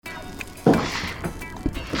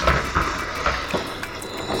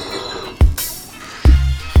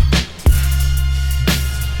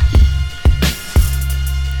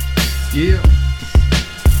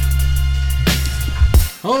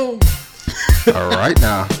home. All right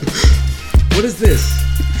now. What is this?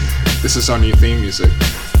 This is our new theme music.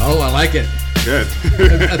 Oh, I like it. Good.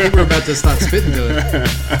 I think we're about to start spitting to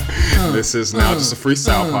it. This is now just a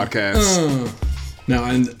freestyle podcast. No,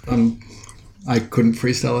 I couldn't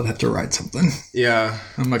freestyle. I'd have to write something. Yeah.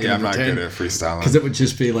 I'm not good pretend. at freestyling. Because it would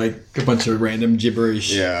just be like a bunch of random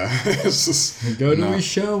gibberish. Yeah. It's just, Go to a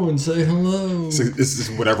show and say hello. This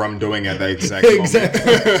is whatever I'm doing at that exact moment.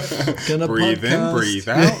 Exactly. Gonna Breathe in, podcast. breathe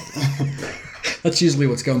out. That's usually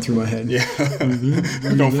what's going through my head. Yeah.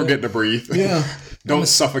 Don't forget to breathe. Yeah. Don't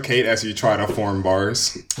suffocate as you try to form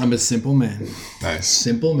bars. I'm a simple man. Nice.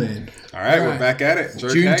 Simple man. All right, we're back at it.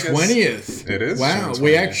 June 20th. It is. Wow. June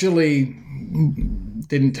We 20th. actually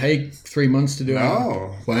didn't take 3 months to do it.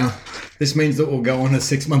 No. Wow. This means that we'll go on a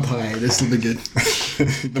 6-month hiatus. This will be good.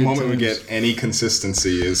 The moment we get any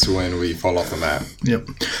consistency is when we fall off the map. Yep.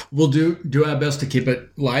 We'll do our best to keep it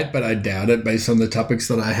light, but I doubt it based on the topics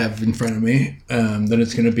that I have in front of me. That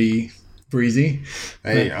it's going to be breezy.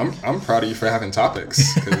 Hey, I'm proud of you for having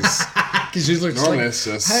topics. Because usually it's normally like, it's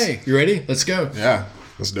just... hey, you ready? Let's go. Yeah,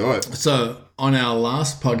 let's do it. So on our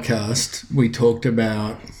last podcast, we talked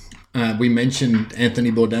about, we mentioned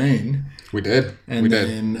Anthony Bourdain. We did. And we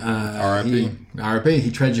then did. R.I.P. R.I.P. He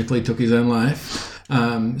tragically took his own life.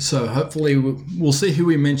 So hopefully we'll see who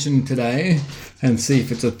we mention today and see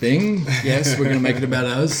if it's a thing. Yes, we're going to make it about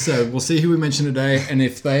us. So we'll see who we mention today. And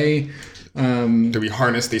if they... do we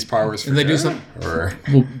harness these powers for they do good, something, or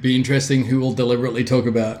will be interesting who we'll deliberately talk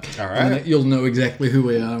about. All right. And you'll know exactly who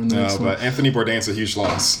we are in the next no, one. but Anthony Bourdain's a huge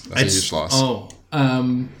loss. That's a huge loss. Oh,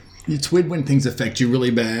 it's weird when things affect you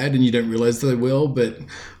really bad and you don't realize they will, but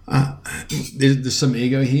there's some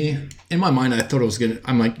ego here. In my mind, I thought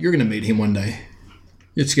I'm like, you're going to meet him one day.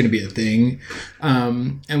 It's going to be a thing.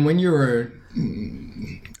 And when you're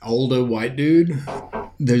an older white dude,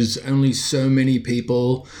 there's only so many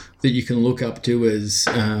people that you can look up to as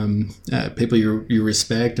people you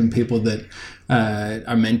respect and people that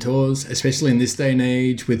are mentors, especially in this day and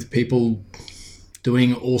age with people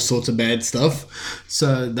doing all sorts of bad stuff.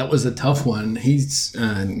 So that was a tough one. He's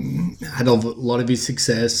had a lot of his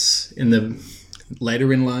success in the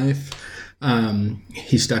later in life.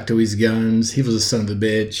 He stuck to his guns. He was a son of a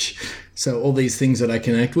bitch. So all these things that I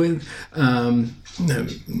connect with.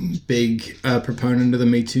 Big proponent of the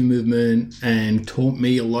Me Too movement and taught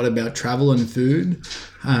me a lot about travel and food.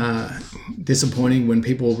 Disappointing when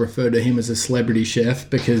people refer to him as a celebrity chef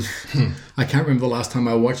because I can't remember the last time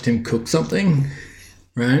I watched him cook something.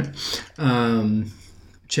 Right?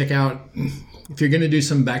 Check out, if you're going to do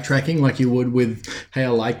some backtracking like you would with, hey, I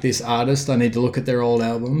like this artist, I need to look at their old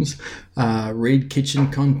albums, read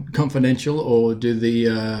Kitchen Confidential or do the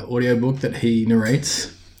audiobook that he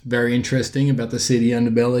narrates. Very interesting about the seedy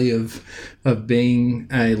underbelly of being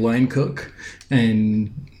a line cook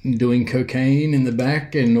and doing cocaine in the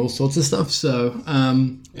back and all sorts of stuff. So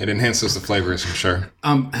it enhances the flavors, I'm sure.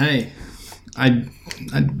 Hey,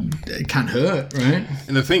 it can't hurt, right?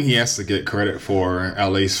 And the thing he has to get credit for,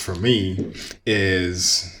 at least for me,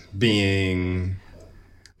 is being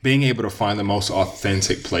able to find the most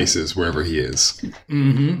authentic places wherever he is.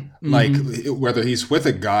 Like, whether he's with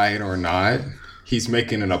a guide or not, he's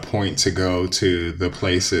making it a point to go to the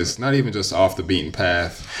places, not even just off the beaten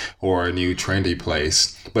path or a new trendy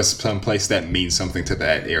place, but some place that means something to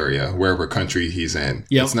that area, wherever country he's in.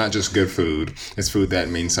 Yep. It's not just good food. It's food that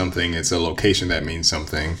means something. It's a location that means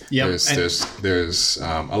something. Yep. There's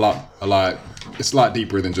a lot. It's a lot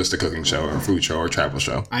deeper than just a cooking show or a food show or a travel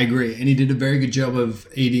show. I agree. And he did a very good job of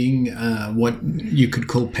eating what you could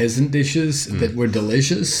call peasant dishes that were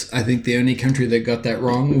delicious. I think the only country that got that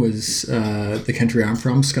wrong was the country I'm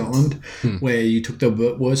from, Scotland, where you took the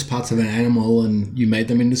worst parts of an animal and you made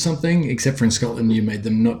them into something, except for in Scotland, you made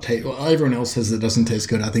them not taste... Well, everyone else says it doesn't taste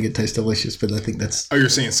good. I think it tastes delicious, but I think that's... Oh, you're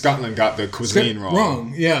saying Scotland got the cuisine wrong.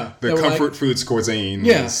 Wrong, yeah. The comfort foods cuisine.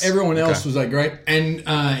 Yeah, everyone else was like, great. And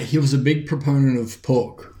he was a big proponent of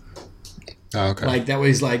pork. Oh, okay. Like that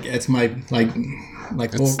was like, it's my like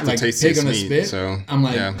It's pork, like the pig on a tastiest spit. meat, so, I'm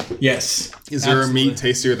like, yeah. yes. Is there absolutely. a meat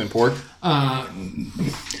tastier than pork? I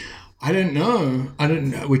don't know.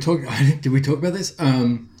 Did we talk about this?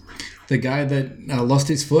 The guy that lost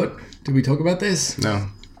his foot. Did we talk about this? No.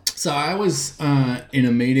 So I was in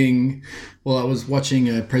a meeting. Well, I was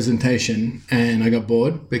watching a presentation and I got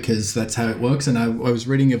bored because that's how it works. And I was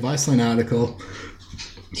reading a Viceland article.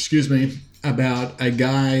 Excuse me. About a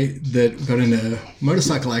guy that got in a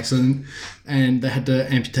motorcycle accident and they had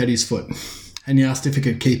to amputate his foot. And he asked if he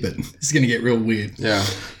could keep it. This is going to get real weird. Yeah.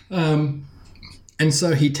 And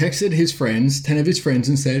so he texted his friends, 10 of his friends,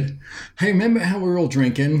 and said, hey, remember how we were all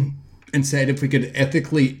drinking and said if we could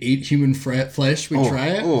ethically eat human flesh, we'd try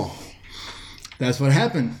it. Oh. That's what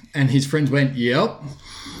happened. And his friends went, yep.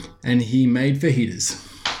 And he made fajitas.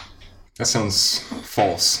 That sounds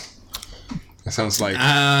false. That sounds like...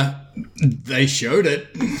 They showed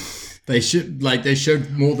it. They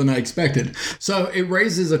showed more than I expected. So it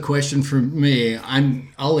raises a question for me.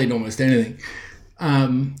 I'll eat almost anything.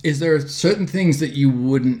 Is there certain things that you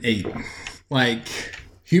wouldn't eat? Like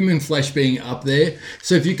human flesh being up there.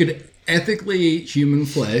 So if you could ethically eat human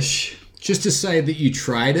flesh, just to say that you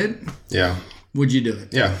tried it, yeah, would you do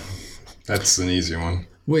it? Yeah, that's an easy one.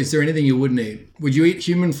 Wait, is there anything you wouldn't eat? Would you eat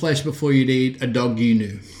human flesh before you'd eat a dog you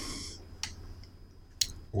knew?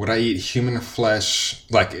 Would I eat human flesh?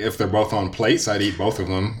 Like, if they're both on plates, I'd eat both of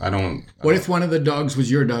them. What if one of the dogs was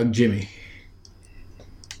your dog, Jimmy?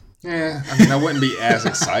 Yeah, I mean, I wouldn't be as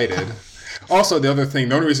excited. Also, the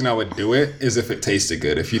only reason I would do it is if it tasted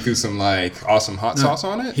good. If you threw some, like, awesome hot sauce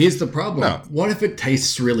on it. Here's the problem. No. What if it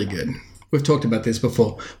tastes really good? We've talked about this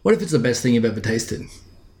before. What if it's the best thing you've ever tasted?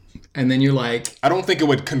 And then you're like... I don't think it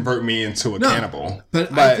would convert me into a cannibal.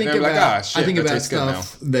 But I think about, like, I think about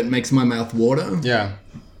stuff that makes my mouth water. Yeah.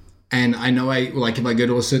 And I know if I go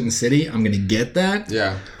to a certain city, I'm going to get that.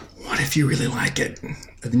 Yeah. What if you really like it?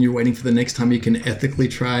 And then you're waiting for the next time you can ethically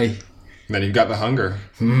try. And then you've got the hunger.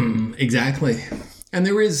 Exactly. And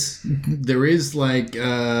there is like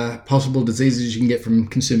possible diseases you can get from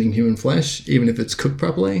consuming human flesh, even if it's cooked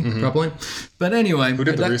properly. But anyway, who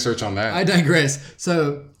did the research on that? I digress.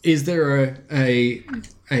 So, is there a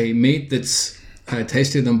meat that's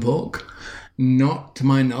tastier than pork? Not to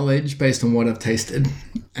my knowledge, based on what I've tasted.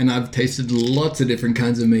 And I've tasted lots of different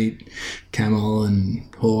kinds of meat. Camel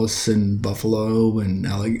and horse and buffalo and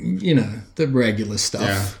the regular stuff.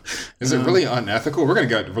 Yeah. Is it really unethical? We're going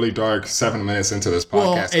to get really dark 7 minutes into this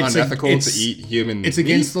podcast. Well, unethical to eat human meat? It's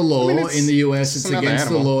against the law in the US. It's against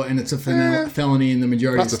the law, and it's a felony in the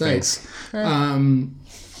majority of states.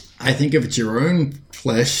 I think if it's your own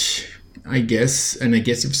flesh... I guess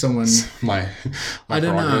if someone... My I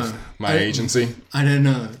don't know. My agency. I don't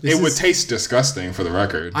know. It would taste disgusting, for the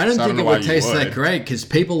record. I don't think it would taste that great, because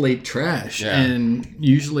people eat trash. Yeah. And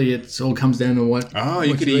usually it all comes down to what... Oh,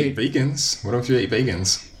 you could eat vegans. What if you ate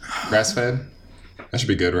vegans? Grass-fed? That should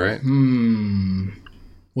be good, right?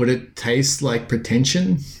 Would it taste like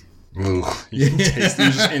pretension? Ooh, you just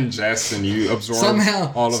ingest and you absorb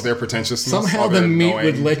all of their pretentiousness. Somehow the meat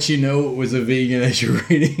would let you know it was a vegan as you're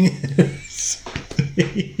eating it.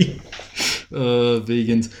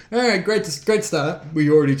 Vegans. All right, great start. We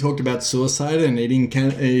already talked about suicide and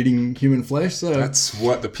eating human flesh. So that's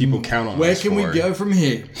what the people count on. Where can we go from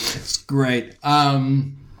here? It's great.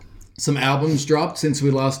 Some albums dropped since we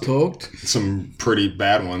last talked. Some pretty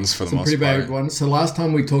bad ones for the most part. Some pretty bad ones. So last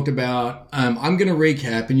time we talked about... I'm going to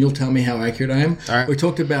recap and you'll tell me how accurate I am. All right. We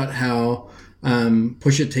talked about how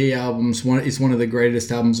Pusha T albums is one of the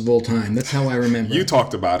greatest albums of all time. That's how I remember. You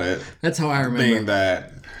talked about it. That's how I remember. Being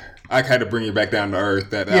that I had to bring you back down to earth.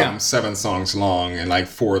 That album's 7 songs long and like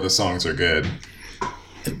 4 of the songs are good.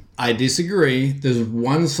 I disagree. There's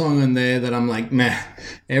one song in there that I'm like, meh.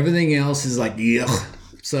 Everything else is like, yuck.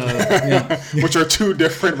 So, yeah. Which are 2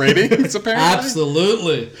 different ratings, apparently?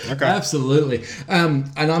 Absolutely. Okay. Absolutely.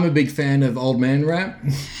 And I'm a big fan of old man rap.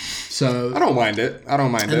 So I don't mind it.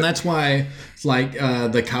 And that's why, like,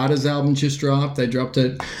 the Carter's album just dropped. They dropped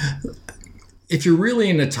it. If you're really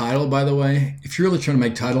into Tidal, by the way, if you're really trying to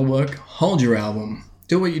make Tidal work, hold your album.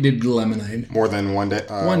 Do what you did with Lemonade. More than one day?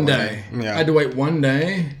 One day. Yeah. I had to wait one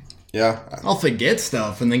day. Yeah. I'll forget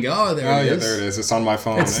stuff and then go, there it is. Oh, yeah, there it is. It's on my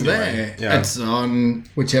phone. It's anyway. there. Yeah. It's on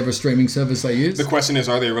whichever streaming service I use. The question is,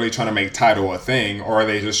 are they really trying to make Tidal a thing, or are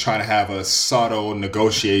they just trying to have a subtle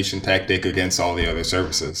negotiation tactic against all the other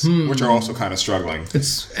services, which are also kind of struggling?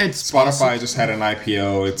 It's Spotify just had an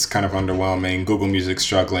IPO. It's kind of underwhelming. Google Music's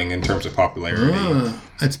struggling in terms of popularity.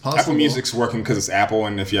 It's possible. Apple Music's working because it's Apple,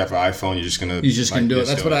 and if you have an iPhone, you're just gonna do it.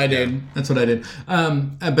 That's what I did. Yeah. That's what I did.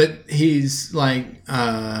 But he's like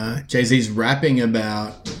Jay-Z's rapping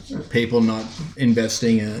about people not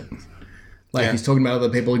investing in it. Like he's talking about other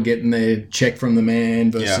people getting their check from the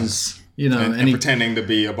man versus and pretending to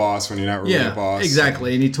be a boss when you're not really a boss.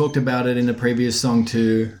 Exactly. And he talked about it in a previous song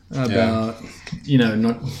too about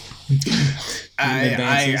not.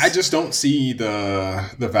 I just don't see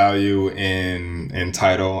the value in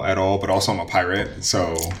Tidal at all, but also I'm a pirate,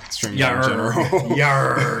 so streaming in general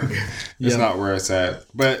it's not where it's at.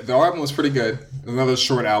 But the album was pretty good. Another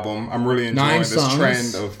short album. I'm really enjoying this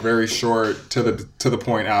trend of very short to the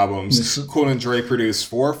point albums. Cool and Dre produced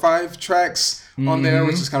 4 or 5 tracks on there,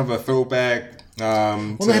 which is kind of a throwback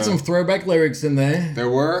Well, they had some throwback lyrics in there. There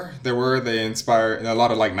were. They inspired a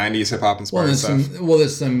lot of like 90s hip hop inspired stuff.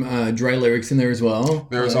 There's some Dre lyrics in there as well.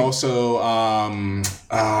 There was also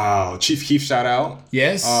Chief Keef shout out.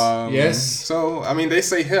 Yes. Yes. So I mean, they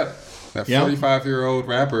say hip. That 45-year-old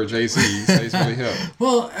rapper Jay-Z stays really hip.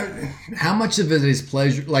 Well, how much of it is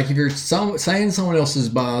pleasure? Like if you're saying someone else's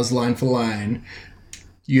bars line for line,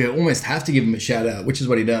 you almost have to give him a shout out, which is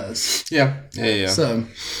what he does. Yeah. So,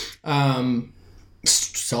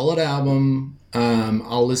 solid album.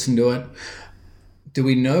 I'll listen to it. Do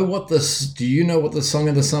you know what the song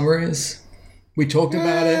of the summer is? We talked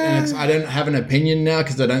about it, and I don't have an opinion now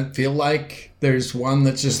because I don't feel like there's one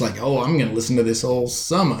that's just like, oh, I'm going to listen to this all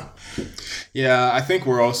summer. Yeah, I think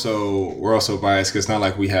we're also biased because it's not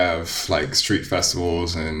like we have like street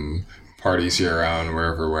festivals and parties year round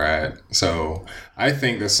wherever we're at. So I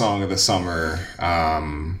think the song of the summer,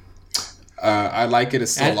 I like it.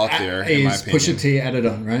 It's still up there in my opinion. Pusha T added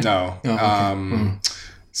on, right? No. Okay.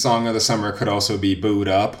 Song of the summer could also be "Booed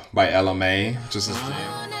Up" by LMA, just as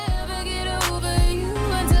jam.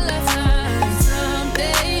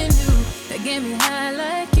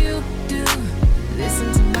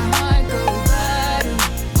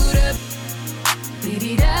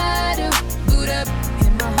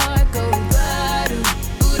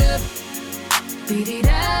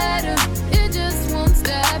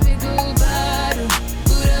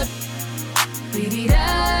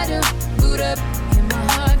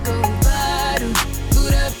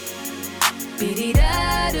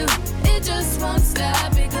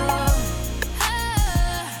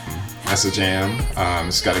 That's a jam.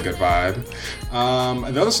 It's got a good vibe.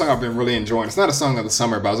 The other song I've been really enjoying, it's not a song of the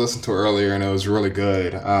summer, but I was listening to it earlier and it was really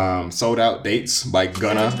good. Sold Out Dates by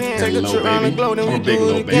Gunna and Lil Baby. I'm a big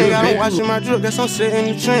Lil Baby fan. Watching my drip, guess I'm sitting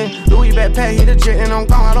in the trend. Louis backpack, hit a jet and I'm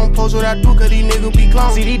gone. I don't post what I do, cause these niggas be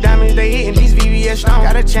clones. See these diamonds, they hitting these VVS stones.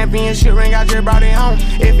 Got a championship ring, I just brought it home.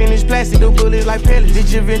 If in this plastic, the bullets like pellets.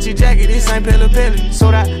 This your vintage jacket, this ain't Pella Pella.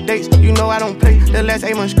 Sold Out Dates, you know I don't play. The last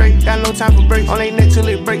 8 months straight, got no time for breaks. On they neck till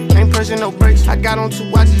it break, ain't pressing no brakes. I got on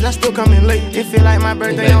 2 watches, I still coming late. It feel like my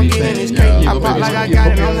birthday, I'm getting this cake. I pop like I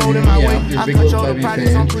got it, I'm rolling my way. You're a big Lil Baby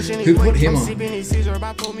fan. Who put him on?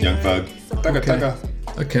 Young Thug. Thugga.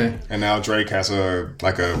 Okay. And now Drake has a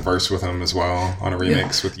verse with him as well on a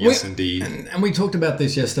remix with Yes Indeed. And we talked about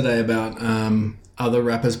this yesterday about other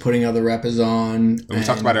rappers putting other rappers on. And we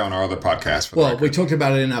talked about it on our other podcast. We talked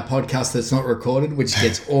about it in our podcast that's not recorded, which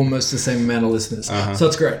gets almost the same amount of listeners. So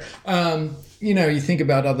it's great. You think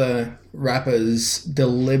about other rappers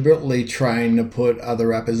deliberately trying to put other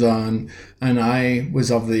rappers on, and I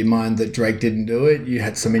was of the mind that Drake didn't do it. You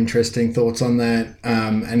had some interesting thoughts on that,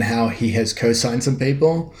 and how he has co-signed some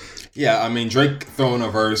people. Yeah, I mean, Drake throwing a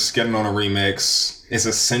verse, getting on a remix is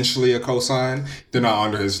essentially a co-sign. They're not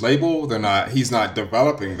under his label. He's not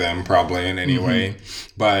developing them probably in any way,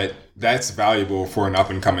 but that's valuable for an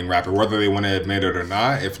up-and-coming rapper, whether they want to admit it or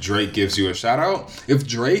not. If Drake gives you a shout-out,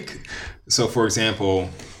 so for example,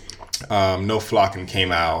 No Flockin'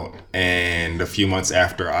 came out, and a few months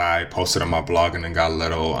after I posted on my blog and then got a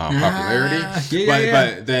little popularity.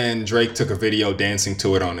 But then Drake took a video dancing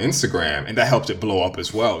to it on Instagram, and that helped it blow up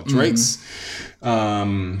as well. Drake's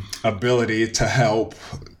ability to help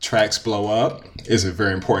tracks blow up is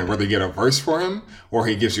very important, whether you get a verse for him or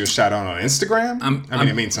he gives you a shout out on Instagram.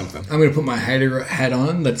 It means something. I'm going to put my hater hat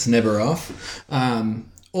on that's never off.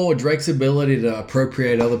 Or Drake's ability to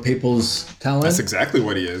appropriate other people's talent. That's exactly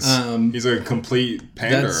what he is. He's a complete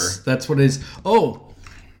panderer. That's what it is.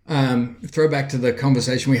 Throwback to the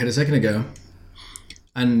conversation we had a second ago.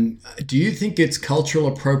 And do you think it's cultural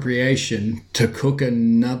appropriation to cook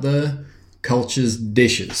another culture's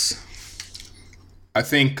dishes? I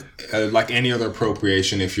think, like any other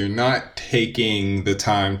appropriation, if you're not taking the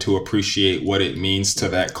time to appreciate what it means to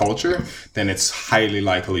that culture, then it's highly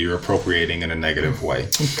likely you're appropriating in a negative way.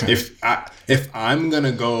 Okay. If I'm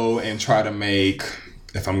gonna go and try to make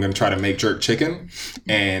jerk chicken,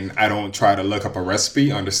 and I don't try to look up a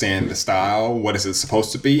recipe, understand the style, what is it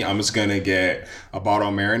supposed to be, I'm just gonna get a bottle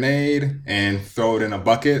of marinade and throw it in a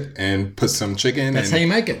bucket and put some chicken. That's how you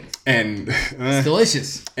make it. And it's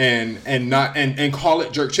delicious. And call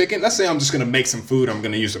it jerk chicken. Let's say I'm just gonna make some food. I'm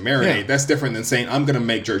gonna use a marinade. Yeah. That's different than saying I'm gonna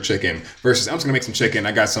make jerk chicken versus I'm just gonna make some chicken.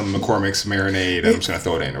 I got some McCormick's marinade. And I'm just gonna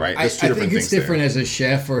throw it in. Right? There's two different things. I think it's different as a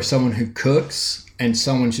chef or someone who cooks, and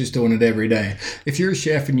someone's just doing it every day. If you're a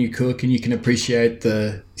chef and you cook and you can appreciate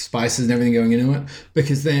the spices and everything going into it,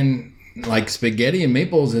 because then like spaghetti and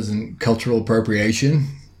meatballs isn't cultural appropriation.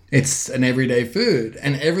 It's an everyday food,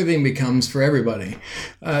 and everything becomes for everybody.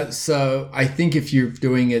 So I think if you're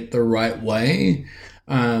doing it the right way,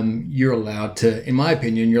 you're allowed to, in my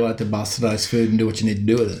opinion, you're allowed to bastardize food and do what you need to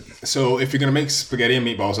do with it. So if you're going to make spaghetti and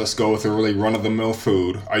meatballs, let's go with a really run-of-the-mill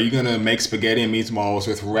food. Are you going to make spaghetti and meatballs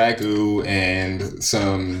with ragu and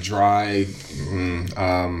some dry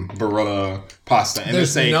Barilla pasta? And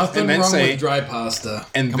There's nothing wrong with dry pasta.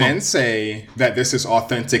 And then say that this is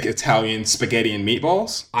authentic Italian spaghetti and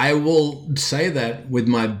meatballs? I will say that with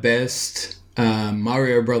my best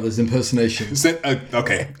Mario Brothers impersonation.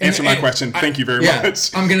 Okay, answer my question. Thank you very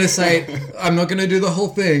much. I'm gonna say I'm not gonna do the whole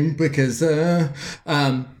thing because,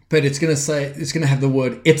 but it's gonna have the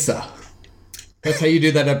word "itza." That's how you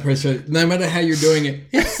do that impression. No matter how you're doing it,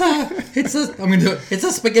 it's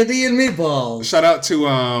a spaghetti and meatballs. Shout out to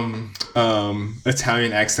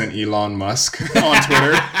Italian accent Elon Musk on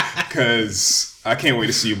Twitter, because I can't wait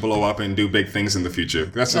to see you blow up and do big things in the future.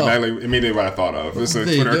 That's immediately what I thought of. There's a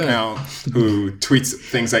Twitter account who tweets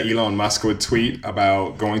things that Elon Musk would tweet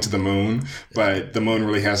about going to the moon, but the moon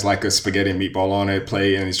really has like a spaghetti and meatball on it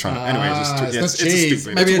play, and he's trying to... Anyway, it's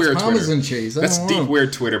stupid. Maybe it's weird Parmesan Twitter. cheese. That's deep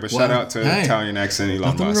weird Twitter, but shout out to Italian accent Elon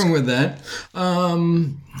Musk. Nothing wrong with that.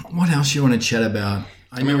 What else you want to chat about?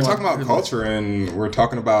 I mean, we're talking about culture, and we're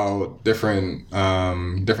talking about different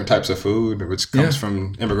types of food, which comes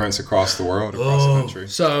from immigrants across the world, across the country.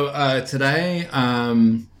 So today, our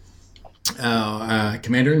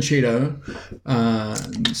Commander-in-Chief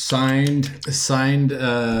signed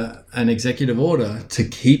an executive order to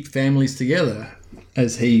keep families together,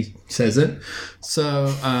 as he says it.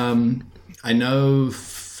 So I know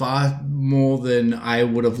far more than I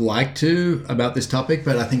would have liked to about this topic,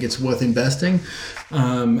 but I think it's worth investing.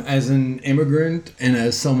 As an immigrant and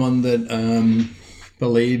as someone that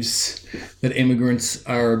believes that immigrants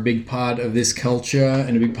are a big part of this culture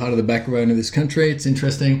and a big part of the background of this country, it's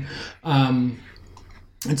interesting. And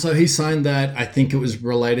so he signed that. I think it was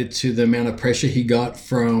related to the amount of pressure he got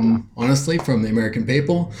from the American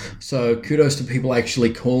people. So kudos to people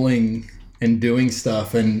actually calling and doing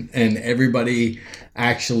stuff, and everybody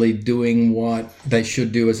actually doing what they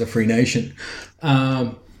should do as a free nation.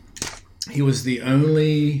 He was the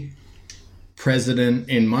only president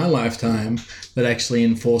in my lifetime that actually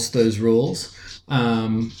enforced those rules.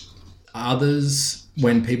 Others,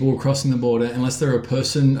 when people were crossing the border, unless they're a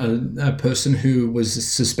person who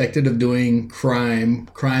was suspected of doing crime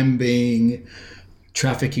being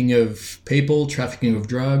trafficking of people, trafficking of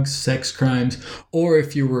drugs, sex crimes, or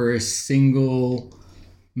if you were a single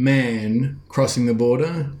man crossing the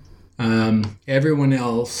border, everyone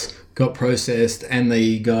else got processed and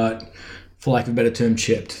they got, for lack of a better term,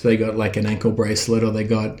 chipped. They got like an ankle bracelet, or they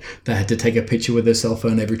had to take a picture with their cell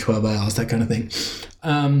phone every 12 hours, that kind of thing.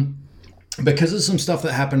 Because of some stuff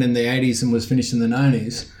that happened in the 80s and was finished in the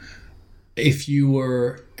 90s, if you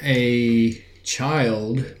were a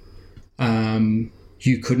child,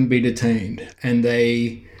 you couldn't be detained. And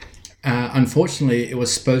they, unfortunately, it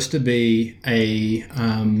was supposed to be a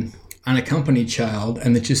unaccompanied child,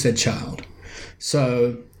 and it just said child.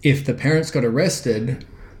 So if the parents got arrested,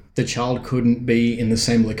 the child couldn't be in the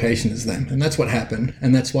same location as them. And that's what happened.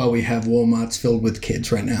 And that's why we have Walmarts filled with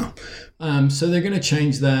kids right now. So they're going to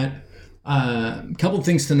change that. A couple of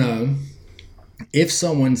things to know. If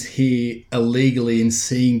someone's here illegally and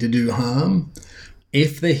seeking to do harm,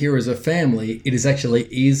 if they're here as a family, it is actually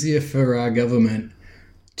easier for our government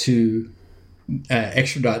to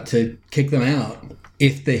extradite, to kick them out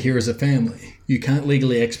if they're here as a family. You can't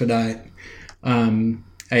legally expedite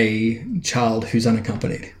a child who's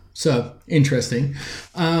unaccompanied. So, interesting.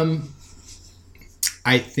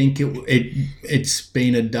 I think it's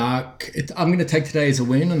been a dark... I'm going to take today as a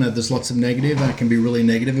win. I know there's lots of negative. I can be really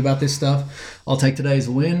negative about this stuff. I'll take today as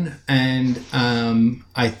a win. And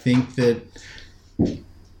I think that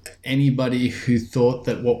anybody who thought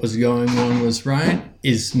that what was going on was right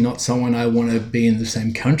is not someone I want to be in the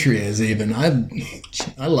same country as even. I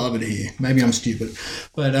love it here. Maybe I'm stupid.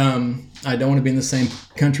 But I don't want to be in the same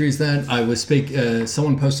country as that.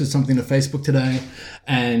 Someone posted something to Facebook today,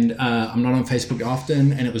 and I'm not on Facebook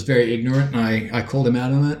often, and it was very ignorant, and I called him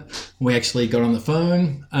out on it. We actually got on the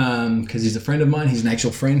phone because he's a friend of mine. He's an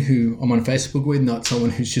actual friend who I'm on Facebook with, not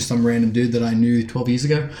someone who's just some random dude that I knew 12 years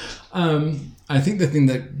ago. I think the thing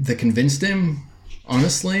that convinced him,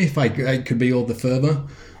 honestly, if I could be all the further,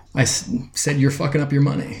 I said, you're fucking up your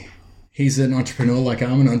money. He's an entrepreneur like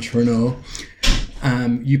I'm an entrepreneur.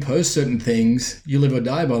 You post certain things, you live or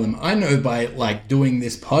die by them. I know by like doing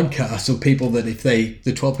this podcast of people that if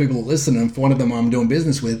the 12 people that listen, if one of them I'm doing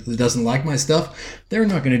business with that doesn't like my stuff, they're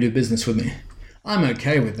not going to do business with me. I'm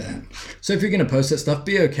okay with that. So if you're going to post that stuff,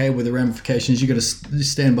 be okay with the ramifications. You got to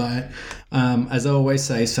stand by it. As I always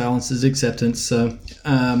say, silence is acceptance. So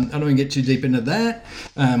I don't want to get too deep into that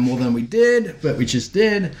more than we did, but we just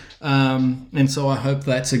did. And so I hope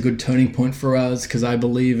that's a good turning point for us, because I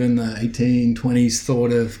believe in the 1820s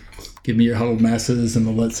thought of give me your huddled masses and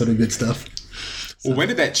all that sort of good stuff. Well, when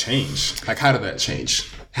did that change? Like, how did that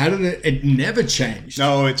change? How did it? It never changed.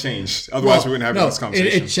 No, it changed. Otherwise, we wouldn't have this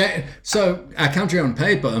conversation. So, our country on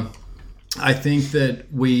paper, I think that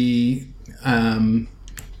we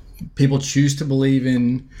people choose to believe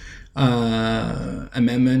in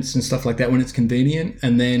amendments and stuff like that when it's convenient,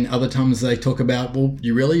 and then other times they talk about, well,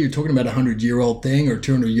 you're talking about a 100-year-old thing or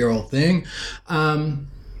 200-year-old thing.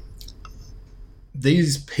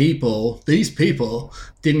 These people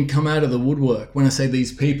didn't come out of the woodwork. When I say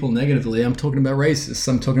these people negatively, I'm talking about racists.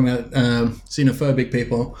 I'm talking about xenophobic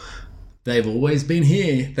people. They've always been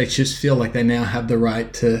here. They just feel like they now have the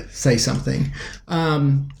right to say something.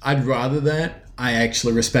 I'd rather that. I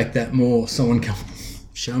actually respect that more. Someone come,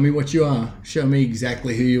 show me what you are. Show me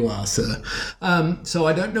exactly who you are, sir. So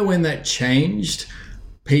I don't know when that changed.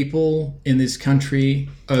 People in this country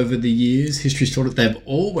over the years, history's taught it, they've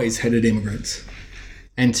always hated immigrants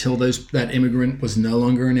until that immigrant was no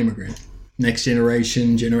longer an immigrant. Next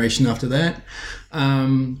generation after that.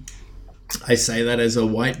 I say that as a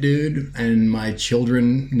white dude, and my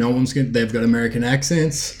children, they've got American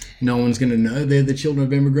accents. No one's going to know they're the children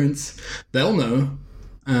of immigrants. They'll know.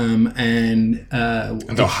 And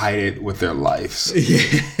they'll hide it with their lives.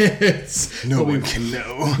 Yes. No one can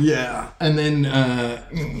know. Yeah. And then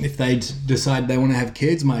if they decide they want to have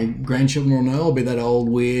kids, my grandchildren will know. I'll be that old,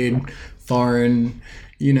 weird, foreign,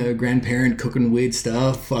 grandparent cooking weird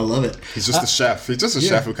stuff. I love it. He's just a chef. He's just a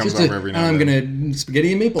chef who comes over every now and then. I'm going to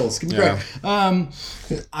spaghetti and meatballs. Give me break.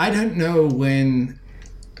 I don't know when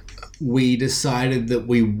we decided that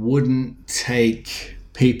we wouldn't take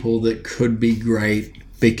people that could be great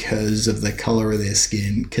because of the color of their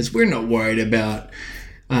skin, because we're not worried about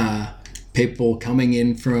people coming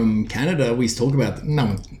in from Canada. We talk about them. No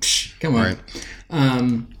one, come on.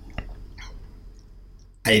 Right.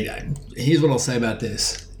 Here's what I'll say about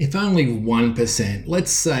this. If only 1%,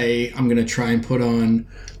 let's say I'm going to try and put on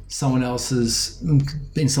someone else's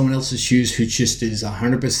shoes who just is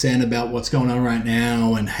 100% about what's going on right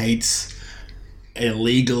now and hates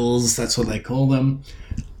illegals, that's what they call them.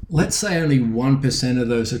 Let's say only 1% of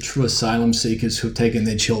those are true asylum seekers who have taken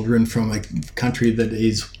their children from a country that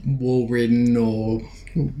is war-ridden or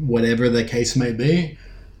whatever the case may be.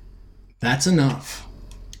 That's enough.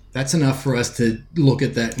 That's enough for us to look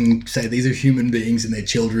at that and say these are human beings and their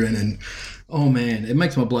children. And oh man, it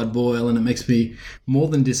makes my blood boil, and it makes me more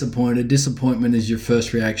than disappointed. Disappointment is your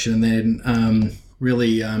first reaction, and then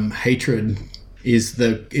really hatred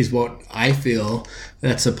is what I feel.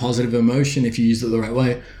 That's a positive emotion if you use it the right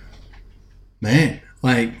way. Man,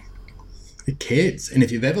 like the kids. And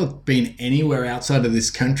if you've ever been anywhere outside of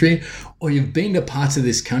this country, or you've been to parts of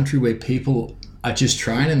this country where people are just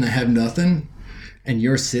trying and they have nothing, and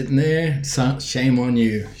you're sitting there, shame on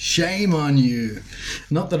you. Shame on you.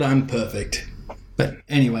 Not that I'm perfect. But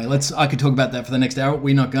anyway, I could talk about that for the next hour.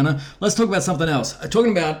 We're not gonna. Let's talk about something else.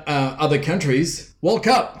 Talking about other countries. World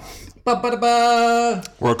Cup. Ba-ba-da-ba.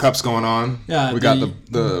 World Cup's going on. We got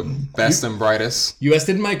the best and brightest. US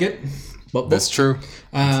didn't make it. That's true.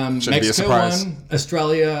 Mexico be a surprise. won.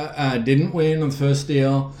 Australia didn't win on the first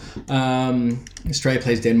deal. Australia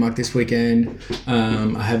plays Denmark this weekend.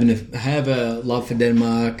 I have a love for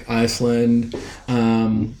Denmark, Iceland,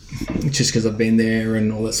 just because I've been there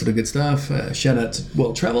and all that sort of good stuff. Shout out to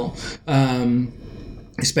World Travel.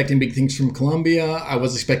 Expecting big things from Colombia. I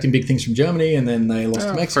was expecting big things from Germany, and then they lost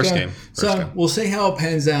to Mexico. First game. We'll see how it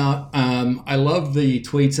pans out. I love the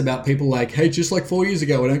tweets about people like, hey, just like 4 years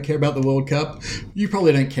ago, I don't care about the World Cup. You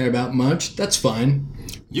probably don't care about much. That's fine.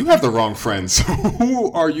 You have the wrong friends.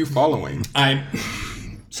 Who are you following?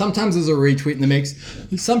 Sometimes there's a retweet in the mix.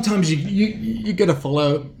 Sometimes you got to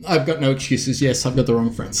follow. I've got no excuses. Yes, I've got the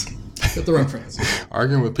wrong friends. Got the wrong friends.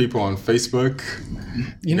 Arguing with people on Facebook.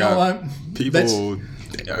 You know what? People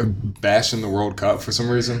bashing the World Cup for some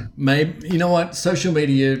reason. Maybe, you know what? Social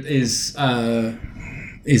media is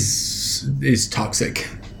toxic.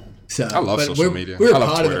 So I love social media. We're I a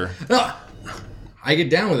love part Twitter. Of it. I get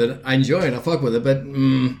down with it. I enjoy it. I fuck with it. But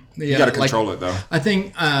yeah, You got to control it though. I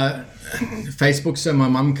think Facebook, so my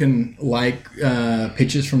mum can like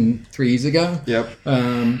pictures from 3 years ago. Yep.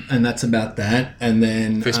 And that's about that. And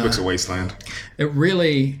then Facebook's a wasteland. it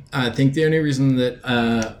really, I think the only reason that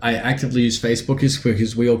I actively use Facebook is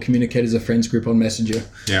because we all communicate as a friends group on Messenger.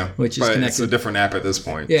 Yeah. Which is but connected. it's a different app at this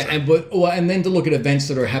point. Yeah, and then to look at events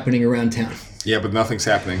that are happening around town. Yeah, but nothing's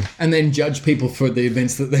happening. And then judge people for the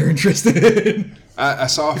events that they're interested in. I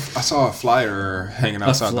saw a flyer hanging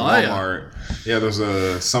outside the flyer? Walmart. Yeah, there's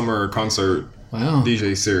a summer concert Wow.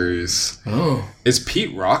 DJ series. Oh. Is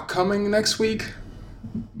Pete Rock coming next week?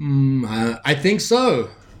 I think so.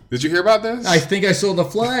 Did you hear about this? I think I saw the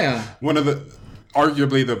flyer. One of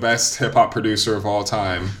arguably the best hip hop producer of all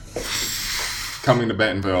time, coming to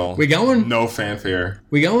Bentonville. We going? No fanfare.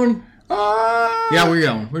 We going? Yeah, Yeah, we're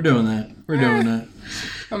going. We're doing that. We're doing that.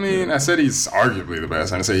 I mean, I said he's arguably the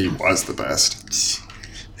best. I didn't say he was the best.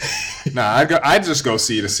 Nah, I'd just go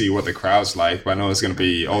see what the crowd's like. But I know it's gonna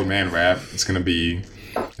be old man rap. It's gonna be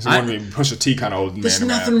Pusha T kind of old man rap. There's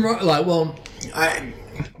nothing wrong. Like, well,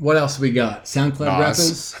 what else we got? SoundCloud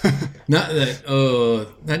Nas. rappers. Not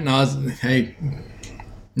that Nas. Hey,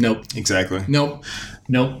 nope, Exactly. nope.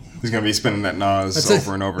 He's gonna be spinning that Nas That's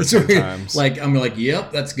over and over 10 times. Like I'm like,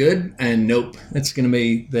 yep, that's good, and nope, that's gonna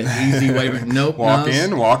be the easy way. Nope. Walk Nas.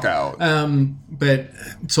 in, walk out. But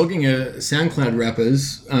talking of SoundCloud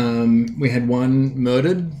rappers, we had one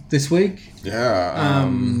murdered this week. Yeah.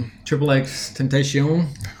 Triple X Tentacion.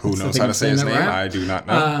 Who I knows think how I'm to say saying his that name? right. I do not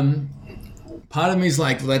know. Part of me is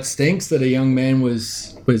like, well, that stinks that a young man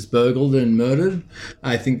was burgled and murdered.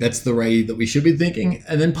 I think that's the way that we should be thinking.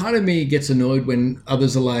 And then part of me gets annoyed when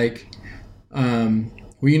others are like, well,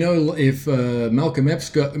 you know, if Malcolm X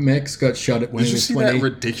got shot at when Did he you was see 20. that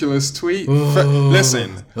ridiculous tweet?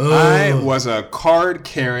 Listen, I was a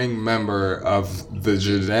card-carrying member of the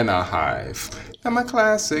Jadena Hive. I'm a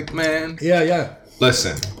classic, man. Yeah.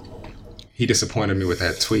 Listen, he disappointed me with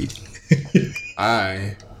that tweet.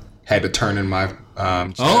 I had to turn in my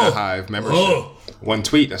Jadena Hive membership. Oh. One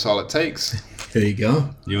tweet, that's all it takes. There you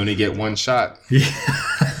go. You only get one shot.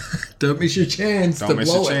 Don't miss your chance Don't to miss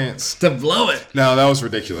blow your it. chance. To blow it. No, that was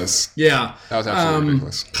ridiculous. Yeah. That was absolutely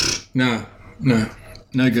ridiculous. No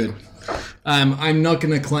good. I'm not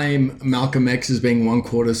going to claim Malcolm X as being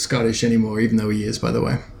 1/4 Scottish anymore, even though he is, by the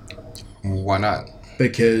way. Why not?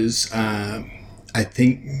 Because I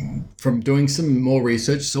think from doing some more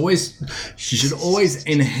research, you should always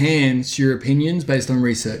enhance your opinions based on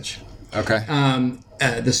research. Okay.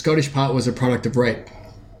 The Scottish part was a product of rape.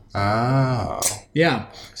 Oh. Yeah.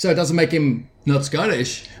 So it doesn't make him not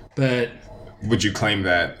Scottish, but Would you claim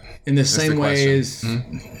that? in the same way as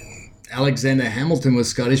Alexander Hamilton was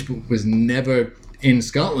Scottish but was never in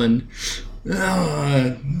Scotland,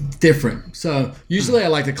 different. So usually I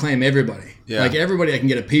like to claim everybody. Yeah. Like everybody I can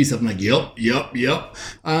get a piece of. I'm like, yup.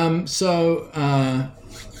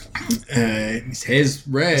 His hair's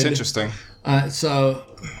red. It's interesting.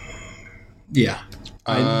 Yeah.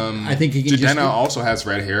 I think he can Jadena just... also has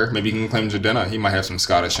red hair. Maybe you can claim Jadena. He might have some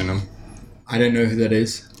Scottish in him. I don't know who that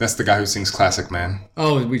is. That's the guy who sings Classic Man.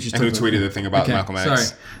 Oh, we just And who talked about tweeted the thing about Okay, Malcolm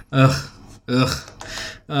X. Sorry.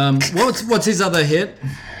 What's his other hit?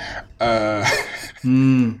 I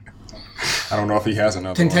don't know if he has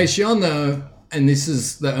another one. Tentacion, though, and this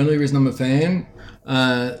is the only reason I'm a fan.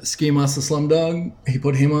 Ski Master Slumdog, he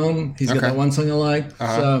put him on. He's got Okay. that one song I like.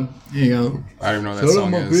 So, here you go. I don't even know what that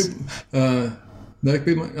song is.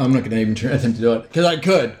 I'm not going to even attempt to do it. Because I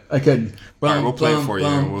could. All right, we'll play it for you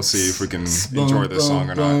and we'll see if we can enjoy this song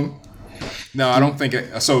or not. No, I don't think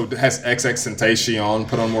it... So, has XX Tentacion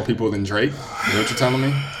put on more people than Drake? Is that what you're telling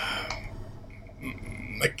me?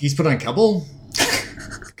 Like, he's put on a couple?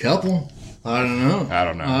 I don't know. I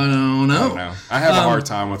don't know. I have a hard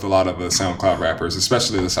time with a lot of the SoundCloud rappers,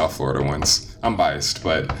 especially the South Florida ones. I'm biased,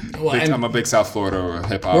 but I'm a big South Florida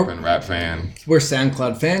hip-hop and rap fan. We're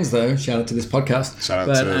SoundCloud fans, though. Shout out to this podcast. Shout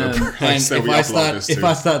out to the place that we upload this to. If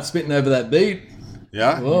I start spitting over that beat,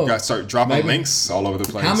 Yeah? Whoa. You got to start dropping Maybe. links all over the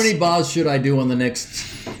place. how many bars should I do on the next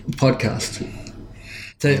podcast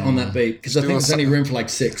on that beat? Because I think there's only room for like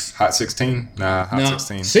 6. Hot 16? Nah, Hot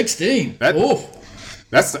 16. 16. That- Oof.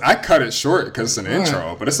 I cut it short because it's an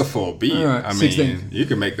intro, but it's a full beat. All right, I mean, 16. you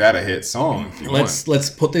can make that a hit song if you want. Let's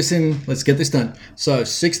put this in. Let's get this done. So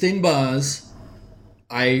 16 bars.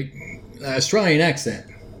 Australian accent.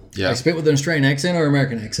 Yeah. I spit with an Australian accent or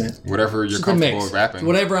American accent. Whatever you're Just a comfortable mix. with rapping.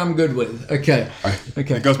 Whatever I'm good with. Okay.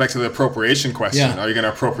 Okay. It goes back to the appropriation question. Yeah. Are you going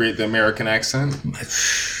to appropriate the American accent?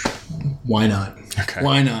 Why not? Okay.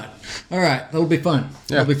 Why not? All right, that'll be fun.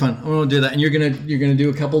 That'll be fun. I'm gonna do that, and you're gonna do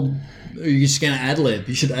a couple. You're just gonna ad lib.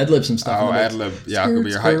 You should ad lib some stuff. Oh, ad lib. Yeah, I could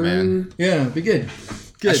be your hype man. Yeah, be good.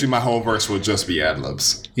 Good. Actually, my whole verse will just be ad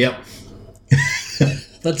libs. Yep.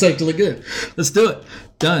 That's actually good. Let's do it.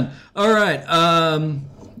 Done. All right.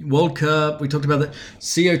 World Cup. We talked about the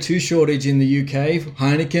CO2 shortage in the UK.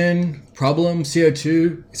 Heineken problem.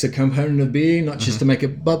 CO2. It's a component of beer, not just to make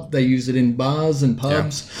it, but they use it in bars and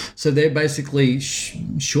pubs. Yeah. So they're basically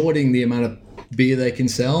shorting the amount of beer they can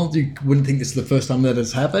sell. You wouldn't think this is the first time that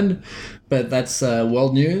has happened, but that's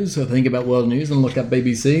world news. So think about world news and look up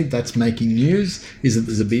BBC. That's making news. Is that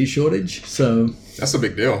there's a beer shortage? So that's a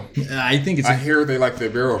big deal. I think it's. I hear they like their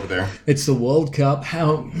beer over there. It's the World Cup.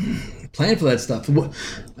 How plan for that stuff?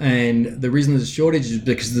 And the reason there's a shortage is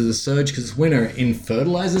because there's a surge because it's winter in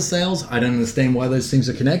fertilizer sales. I don't understand why those things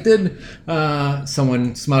are connected.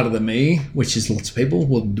 Someone smarter than me, which is lots of people,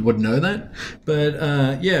 would know that.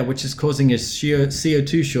 But yeah, which is causing a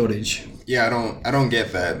CO2 shortage. Yeah, I don't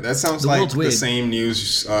get that. That sounds like the same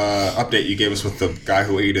news update you gave us with the guy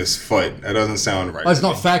who ate his foot. That doesn't sound right. Oh, it's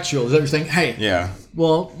not factual. Is that what you're saying? Hey. Yeah.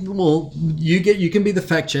 Well, you can be the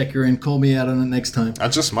fact checker and call me out on it next time. I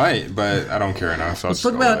just might, but I don't care enough. So let's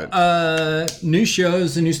talk about new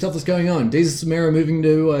shows and new stuff that's going on. Days of Samara moving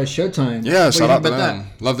to Showtime. Yeah, shout out to them.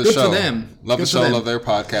 Love the show. Good for them. Love the show. Love their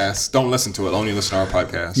podcast. Don't listen to it. Only listen to our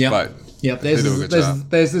podcast. Yep. But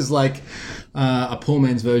there's this like a poor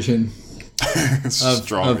man's version. Of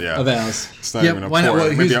ours. It's not even a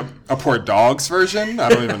poor, maybe a poor dog's version. I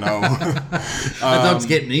don't even know. The dog's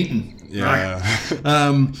getting eaten. Yeah.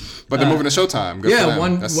 But they're moving to Showtime. Good for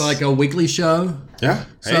them. Like a weekly show. Yeah.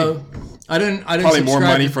 So I don't probably more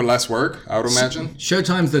money for less work, I would imagine.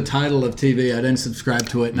 Showtime's the title of TV. I don't subscribe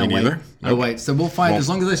to it. Me neither. I wait. So we'll find, as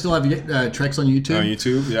long as they still have tracks on YouTube. On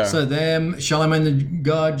YouTube, yeah. So them, Charlamagne the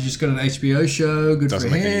God just got an HBO show. Good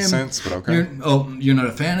Doesn't for him. Doesn't make any sense, but okay. You're not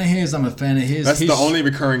a fan of his. I'm a fan of his. That's the only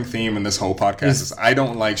recurring theme in this whole podcast is I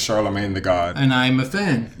don't like Charlamagne the God. And I'm a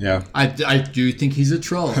fan. Yeah. I do think he's a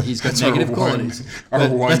troll. He's got negative qualities. Our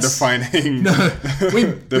one defining No,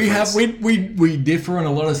 we differ on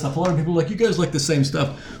a lot of stuff. A lot of people are like, you guys like the same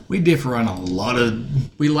stuff. We differ on a lot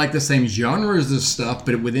of... We like the same genres of stuff,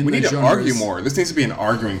 but within the genres... We need to argue more. This needs to be an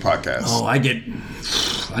arguing podcast. Oh, I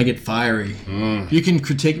get fiery. You can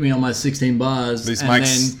critique me on my 16 bars These and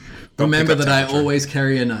mics then remember that I always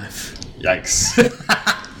carry a knife. Yikes.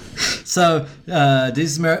 So,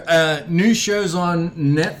 this is new shows on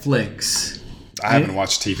Netflix. I haven't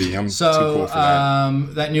watched TV. I'm too cool for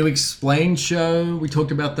that. That new Explain show, we talked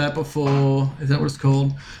about that before. Is that what it's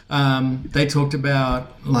called? They talked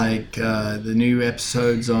about the new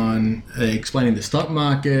episodes on explaining the stock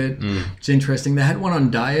market. It's interesting. They had one on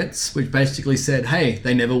diets, which basically said, hey,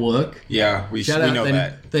 they never work. Yeah, we know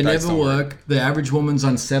that. They never work. The average woman's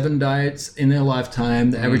on 7 diets in their lifetime.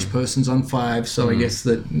 The average person's on 5, so I guess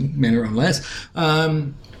that men are on less.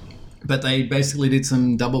 But they basically did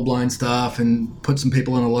some double-blind stuff and put some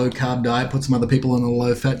people on a low-carb diet, put some other people on a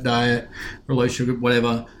low-fat diet or low-sugar,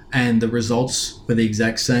 whatever, and the results were the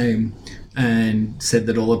exact same. And said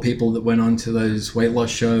that all the people that went on to those weight loss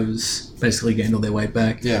shows basically gained all their weight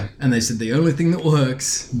back. Yeah. And they said the only thing that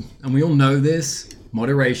works, and we all know this,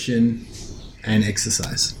 moderation and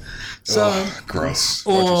exercise. So gross.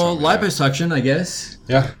 Or liposuction, I guess.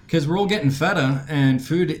 Yeah. Because we're all getting fatter and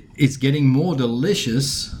food is getting more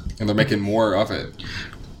delicious. And they're making more of it.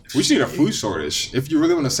 We should need a food shortage. If you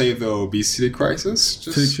really want to save the obesity crisis,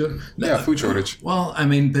 just... Food shortage? Yeah, food shortage. Well, I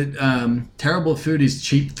mean, but terrible food is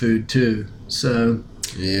cheap food too. So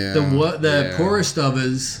the poorest of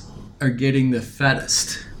us are getting the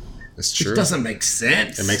fattest. It's true. Which doesn't make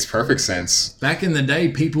sense. It makes perfect sense. Back in the day,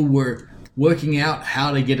 people were working out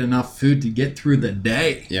how to get enough food to get through the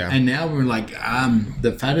day. Yeah. And now we're like,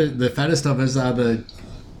 the fattest of us are the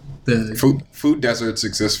food deserts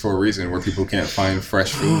exist for a reason where people can't find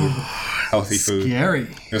fresh food, healthy food. Scary.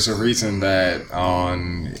 There's a reason that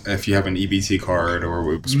if you have an EBT card or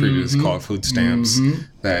what was previously called food stamps,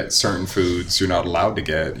 that certain foods you're not allowed to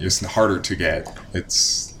get. It's harder to get.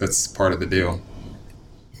 That's part of the deal.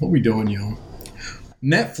 What are we doing, y'all?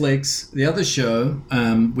 Netflix, the other show,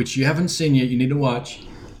 which you haven't seen yet, you need to watch,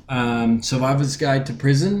 Survivor's Guide to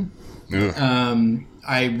Prison.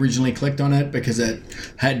 I originally clicked on it because it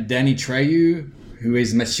had Danny Trejo, who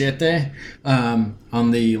is Machete,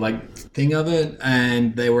 on the thing of it,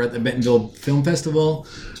 and they were at the Bentonville Film Festival,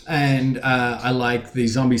 and I like the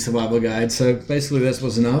zombie survival guide, so basically that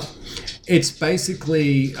was enough. It's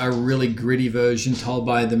basically a really gritty version told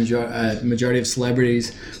by the majority of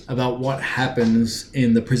celebrities about what happens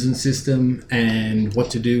in the prison system and what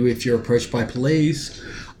to do if you're approached by police.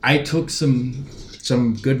 I took some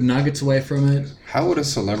some good nuggets away from it. How would a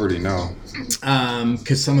celebrity know?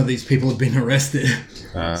 Because some of these people have been arrested.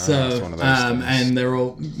 It's one of those things. And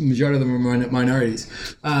majority of them are minorities.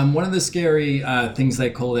 One of the scary things they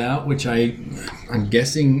called out, which I'm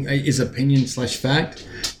guessing is opinion/fact,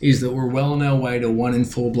 is that we're well on our way to 1 in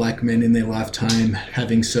 4 black men in their lifetime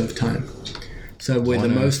having served time. So we're the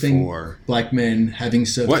most black men having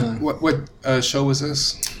served time. What show was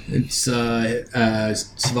this? It's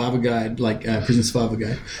Survivor Guide, Prison Survivor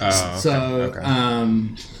Guide.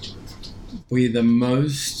 Okay. We're the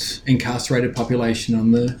most incarcerated population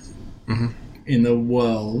in the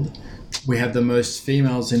world. We have the most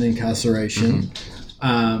females in incarceration.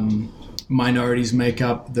 Minorities make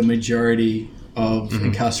up the majority of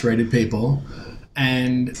incarcerated people.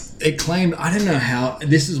 And it claimed, I don't know how,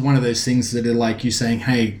 this is one of those things that are like you saying,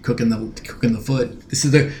 hey, cooking the foot. This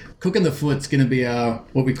is the cooking the foot's going to be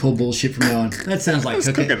what we call bullshit from now on. That sounds like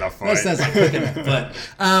cooking the foot. That sounds like cooking the foot.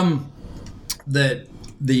 That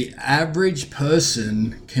the average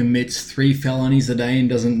person commits 3 felonies a day and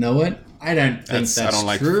doesn't know it. I don't think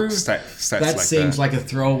that's true. Stats that seems like a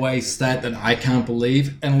throwaway stat that I can't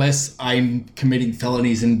believe unless I'm committing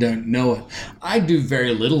felonies and don't know it. I do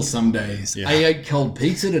very little some days. Yeah. I ate cold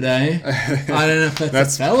pizza today. I don't know if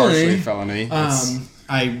that's a felony. Partially felony.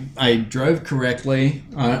 I drove correctly.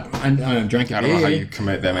 I drank a beer. I don't know how you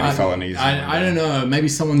commit that many felonies. I don't know. Maybe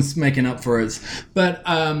someone's making up for it. But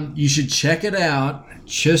you should check it out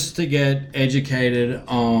just to get educated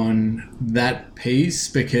on that piece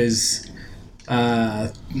because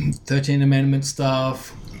 13th Amendment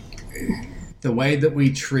stuff, the way that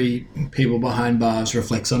we treat people behind bars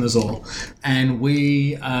reflects on us all. And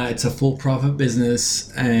it's a for-profit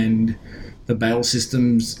business and the bail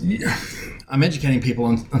systems... I'm educating people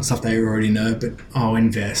on stuff they already know, but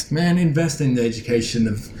invest in the education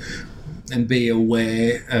of and be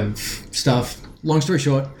aware of stuff. Long story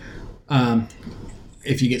short,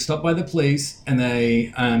 if you get stopped by the police and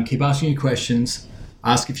they keep asking you questions,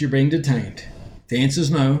 ask if you're being detained. If the answer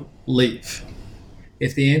is no, leave.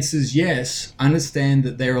 If the answer is yes, understand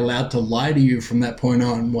that they're allowed to lie to you from that point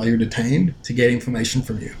on while you're detained to get information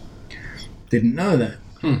from you. Didn't know that.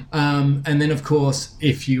 And then, of course,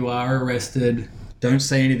 if you are arrested, don't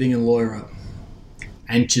say anything and lawyer up.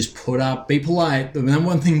 And just be polite. The number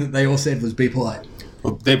one thing that they all said was be polite.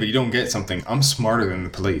 Well, David, you don't get something. I'm smarter than the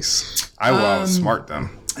police. I will outsmart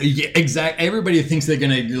them. Yeah, exactly. Everybody thinks they're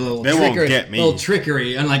going to do a little trickery. They won't get me. A little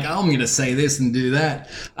trickery. And I'm going to say this and do that.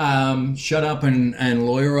 Shut up and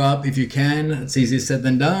lawyer up if you can. It's easier said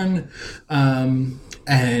than done.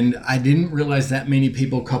 And I didn't realize that many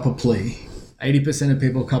people cop a plea. 80% of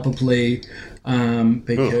people cop a plea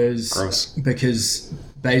because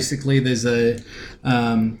basically there's a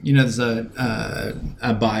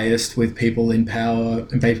bias with people in power,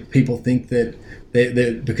 and people think that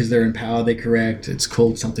because they're in power they're correct. It's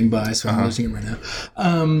called something bias. So I'm losing it right now.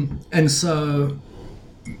 And so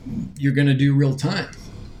you're going to do real time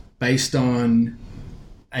based on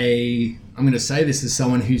I'm going to say this as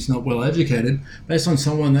someone who's not well educated, based on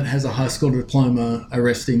someone that has a high school diploma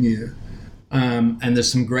arresting you. And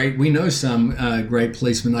there's we know some great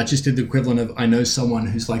policemen. I just did the equivalent of I know someone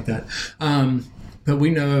who's like that. But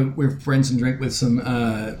we're friends and drink with some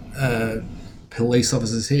police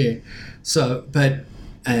officers here. So, that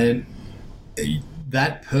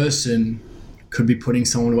person could be putting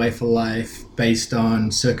someone away for life based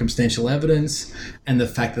on circumstantial evidence and the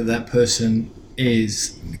fact that person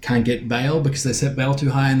can't get bail because they set bail too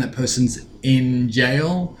high and that person's in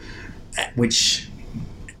jail, which...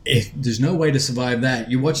 If there's no way to survive that,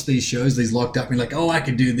 you watch these shows, these locked up, and you're like, oh, I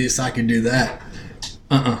could do this, I could do that.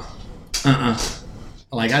 I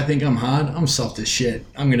think I'm hard. I'm soft as shit.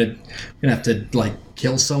 I'm gonna have to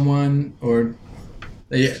kill someone or.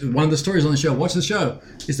 One of the stories on the show, watch the show,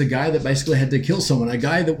 is the guy that basically had to kill someone. A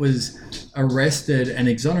guy that was arrested and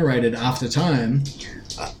exonerated after time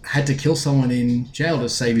had to kill someone in jail to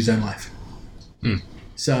save his own life.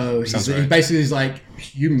 So he basically is like,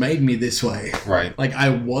 you made me this way. Right. I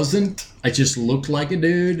wasn't. I just looked like a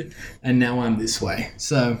dude, and now I'm this way.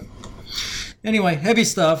 So, anyway, heavy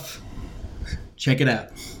stuff. Check it out.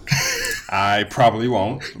 I probably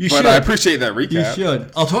won't. You but should. I appreciate that recap. You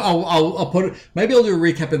should. I'll put it. Maybe I'll do a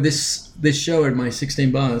recap of this show in my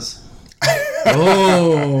 16 bars.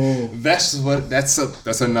 Oh, that's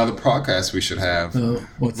another podcast we should have.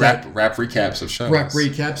 What's rap that? Rap recaps of shows. Rap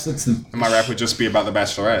recaps. And my rap would just be about The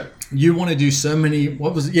Bachelorette. You want to do so many?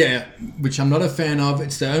 What was it? Yeah, which I'm not a fan of.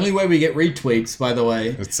 It's the only way we get retweets, by the way.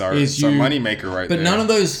 It's our moneymaker right there. But none of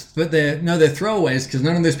those. But they're throwaways because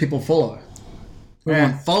none of those people follow. We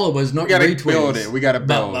want followers, not We gotta retweets. build it. We gotta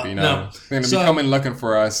build. No. They're gonna be coming looking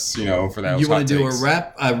for us. For that. You want to do a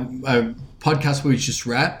podcast where we just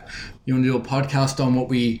rap? You want to do a podcast on what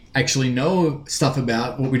we actually know stuff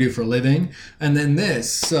about, what we do for a living, and then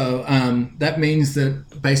this. So that means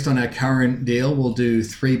that based on our current deal, we'll do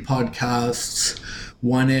 3 podcasts,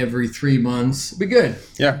 1 every 3 months. Be good.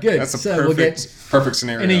 Yeah, good. That's a perfect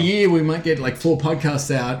scenario. In a year, we might get like 4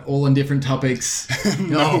 podcasts out, all on different topics.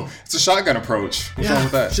 No, it's a shotgun approach. What's wrong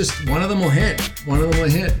with that? Just one of them will hit.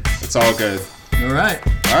 It's all good. All right.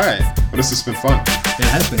 Well, this has been fun. It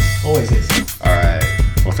has been. Always is. All right.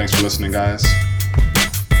 Well, thanks for listening, guys.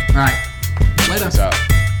 All right. Later. Peace out.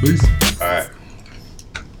 Peace. All right.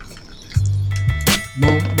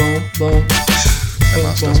 Boom, boom, boom. That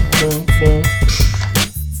mouse doesn't work. Boom, boom.